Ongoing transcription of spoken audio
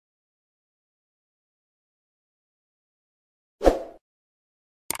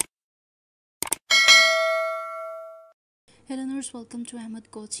Hello learners, welcome to Ahmad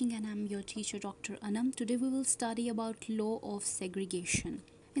Coaching and I'm your teacher Dr. Anam. Today we will study about law of segregation.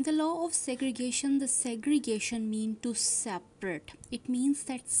 In the law of segregation, the segregation means to separate. It means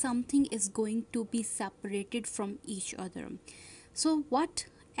that something is going to be separated from each other. So what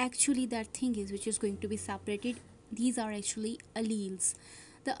actually that thing is which is going to be separated? These are actually alleles.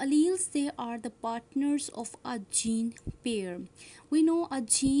 The alleles, they are the partners of a gene pair. We know a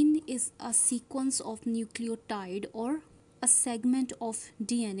gene is a sequence of nucleotide or a segment of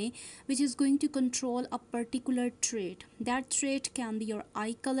DNA which is going to control a particular trait. That trait can be your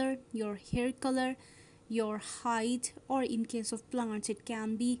eye color, your hair color, your height, or in case of plants it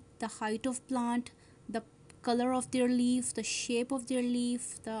can be the height of plant, the color of their leaf, the shape of their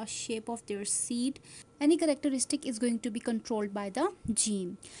leaf, the shape of their seed. Any characteristic is going to be controlled by the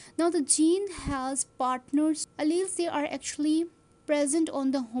gene. Now the gene has partners. Alleles, they are actually present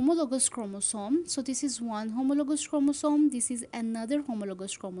on the homologous chromosome. So this is one homologous chromosome, this is another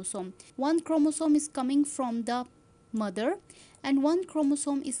homologous chromosome. One chromosome is coming from the mother and one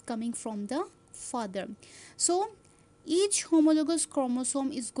chromosome is coming from the father. So each homologous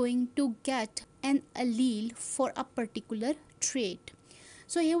chromosome is going to get an allele for a particular trait.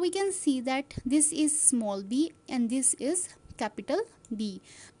 So here we can see that this is small b and this is capital B.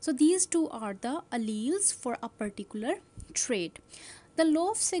 So these two are the alleles for a particular trait. The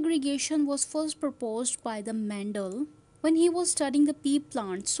law of segregation was first proposed by the Mendel when he was studying the pea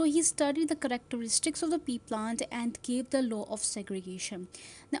plant. So he studied the characteristics of the pea plant and gave the law of segregation.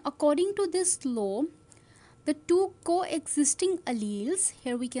 Now according to this law, the two coexisting alleles,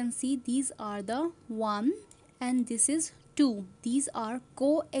 here we can see these are the 1 and this is 2. These are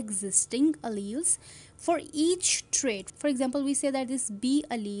coexisting alleles for each trait. For example, we say that this B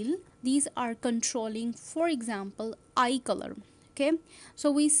allele, these are controlling, for example, eye color. Okay,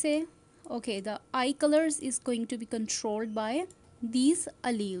 so we say, okay, the eye colors is going to be controlled by these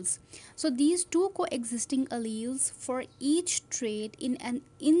alleles. So these two coexisting alleles for each trait in an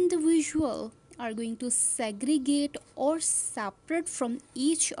individual are going to segregate or separate from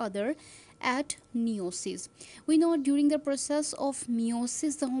each other at meiosis. We know during the process of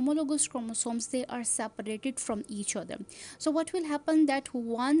meiosis, the homologous chromosomes, they are separated from each other. So what will happen, that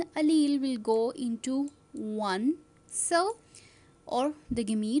one allele will go into one cell or the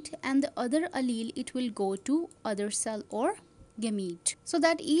gamete and the other allele it will go to other cell or gamete, so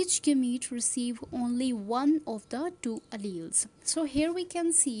that each gamete receive only one of the two alleles. So here we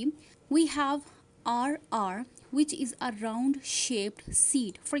can see we have RR, which is a round shaped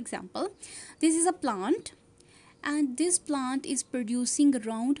seed. For example, this is a plant and this plant is producing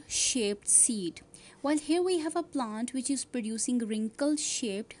round shaped seed, while here we have a plant which is producing wrinkle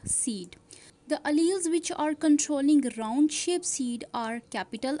shaped seed. The alleles which are controlling round shaped seed are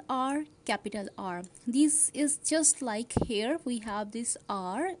capital R, capital R. This is just like here we have this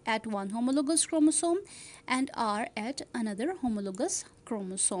R at one homologous chromosome and R at another homologous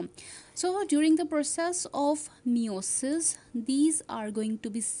chromosome. So during the process of meiosis, these are going to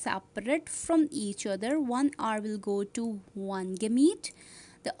be separate from each other. One R will go to one gamete,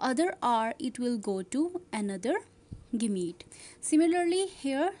 the other R it will go to another gamete. Similarly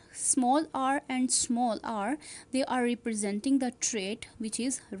here, small r and small r, they are representing the trait which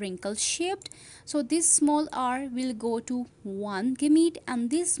is wrinkle shaped. So this small r will go to one gamete and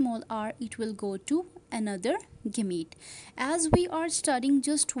this small r it will go to another gamete. As we are studying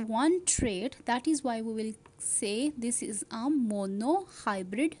just one trait, that is why we will say this is a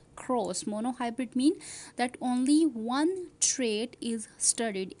monohybrid cross. Monohybrid mean that only one trait is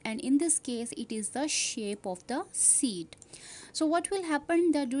studied, and in this case it is the shape of the seed. So what will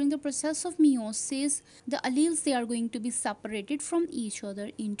happen, that during the process of meiosis, the alleles, they are going to be separated from each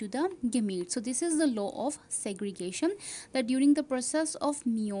other into the gametes. So this is the law of segregation, that during the process of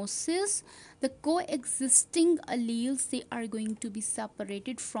meiosis, the coexisting alleles, they are going to be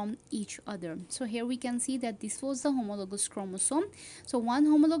separated from each other. So here we can see that this was the homologous chromosome. So one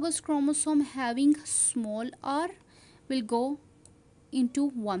homologous chromosome having small r will go into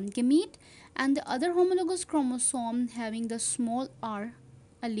one gamete and the other homologous chromosome having the small r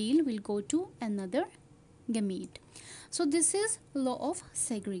allele will go to another gamete. So this is law of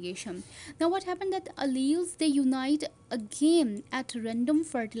segregation. Now what happened, that alleles, they unite again at random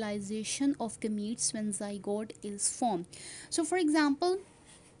fertilization of gametes when zygote is formed. So for example,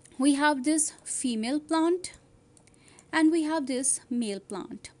 we have this female plant and we have this male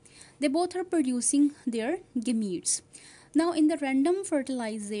plant. They both are producing their gametes. Now in the random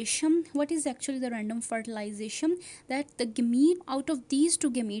fertilization, what is actually the random fertilization? That the gamete, out of these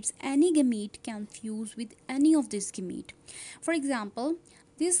two gametes, any gamete can fuse with any of this gamete. For example,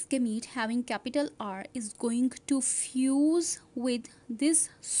 this gamete having capital R is going to fuse with this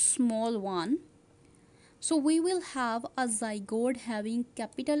small one. So we will have a zygote having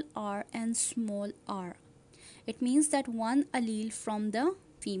capital R and small r. It means that one allele from the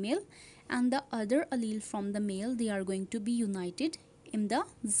female and the other allele from the male, they are going to be united in the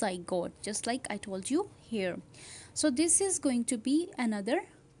zygote, just like I told you here. So this is going to be another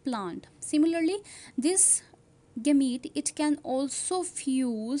plant. Similarly, this gamete, it can also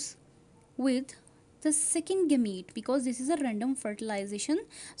fuse with the second gamete, because this is a random fertilization,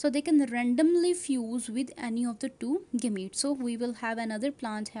 so they can randomly fuse with any of the two gametes. So we will have another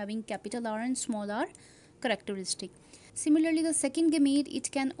plant having capital R and small r characteristic. Similarly, the second gamete,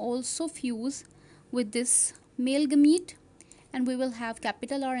 it can also fuse with this male gamete, and we will have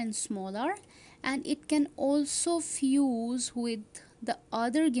capital R and small r, and it can also fuse with the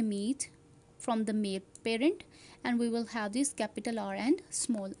other gamete from the male parent, and we will have this capital R and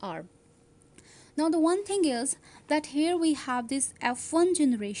small r. Now the one thing is that here we have this F1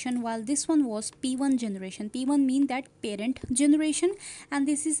 generation, while this one was P1 generation. P1 mean that parent generation, and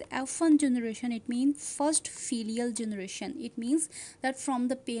this is F1 generation. It means first filial generation. It means that from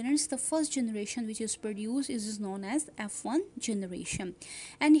the parents, the first generation which is produced is known as F1 generation.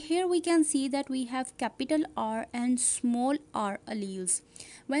 And here we can see that we have capital R and small r alleles.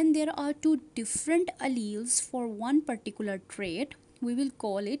 When there are two different alleles for one particular trait, we will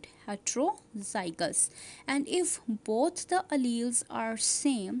call it heterozygous, and if both the alleles are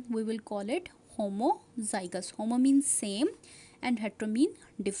same, we will call it homozygous. Homo means same and hetero mean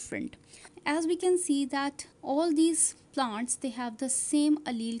different. As we can see that all these plants, they have the same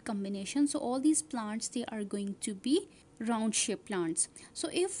allele combination, so all these plants, they are going to be round shaped plants. So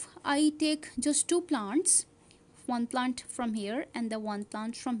if I take just two plants, one plant from here and the one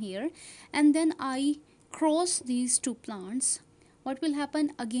plant from here, and then I cross these two plants, what will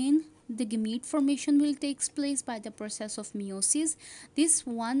happen? Again, the gamete formation will take place by the process of meiosis. This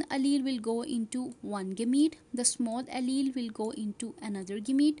one allele will go into one gamete, the small allele will go into another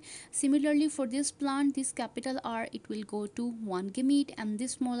gamete. Similarly, for this plant, this capital R, it will go to one gamete, and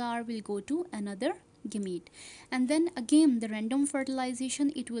this small r will go to another gamete. And then again, the random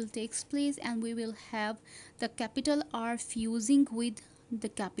fertilization, it will take place, and we will have the capital R fusing with the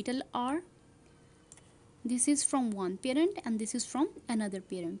capital R. This is from one parent and this is from another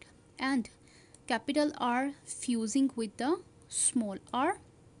parent, and capital R fusing with the small r.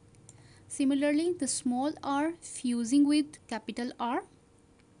 Similarly, the small r fusing with capital R.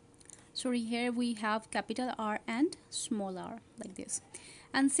 Sorry, here we have capital R and small r like this.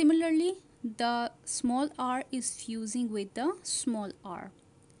 And similarly, the small r is fusing with the small r.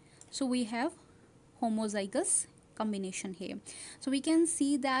 So we have homozygous combination here. So we can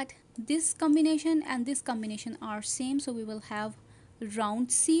see that this combination and this combination are same, so we will have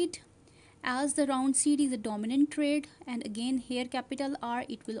round seed, as the round seed is a dominant trait, and again here capital R,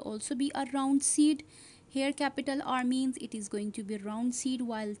 it will also be a round seed. Here capital R means it is going to be round seed,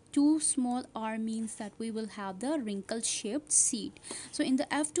 while two small r means that we will have the wrinkle shaped seed. So in the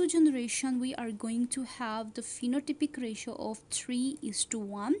F2 generation, we are going to have the phenotypic ratio of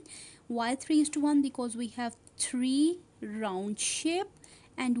 3:1. Why 3:1? Because we have 3 round shape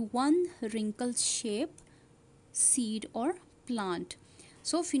and 1 wrinkle shape seed or plant.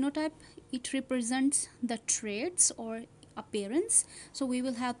 So phenotype, it represents the traits or appearance, so we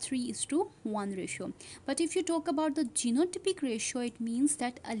will have 3:1 ratio. But if you talk about the genotypic ratio, it means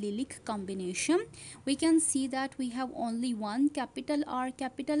that allelic combination. We can see that we have only one capital R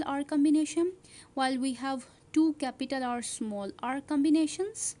combination, while we have two capital R small r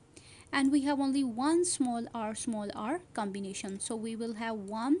combinations, and we have only one small r combination. So we will have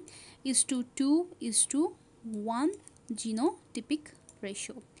 1:2:1 genotypic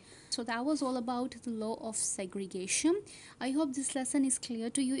ratio. So that was all about the law of segregation. I hope this lesson is clear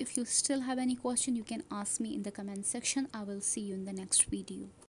to you. If you still have any question, you can ask me in the comment section. I will see you in the next video.